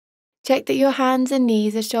Check that your hands and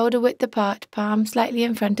knees are shoulder width apart, palms slightly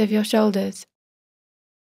in front of your shoulders.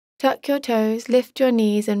 Tuck your toes, lift your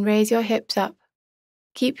knees and raise your hips up.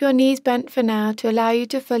 Keep your knees bent for now to allow you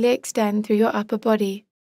to fully extend through your upper body.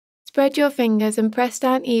 Spread your fingers and press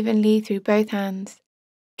down evenly through both hands.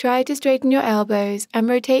 Try to straighten your elbows and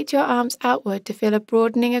rotate your arms outward to feel a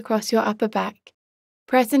broadening across your upper back.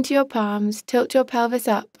 Press into your palms, tilt your pelvis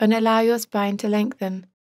up and allow your spine to lengthen.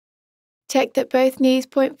 Check that both knees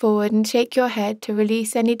point forward and shake your head to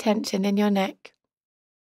release any tension in your neck.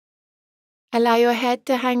 Allow your head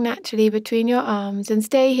to hang naturally between your arms and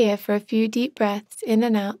stay here for a few deep breaths in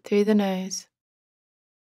and out through the nose.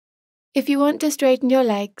 If you want to straighten your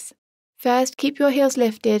legs, first keep your heels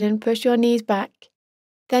lifted and push your knees back.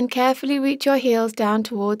 Then carefully reach your heels down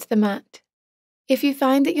towards the mat. If you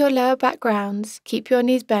find that your lower back grounds, keep your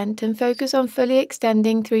knees bent and focus on fully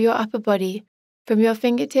extending through your upper body, from your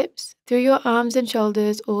fingertips, through your arms and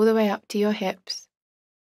shoulders all the way up to your hips.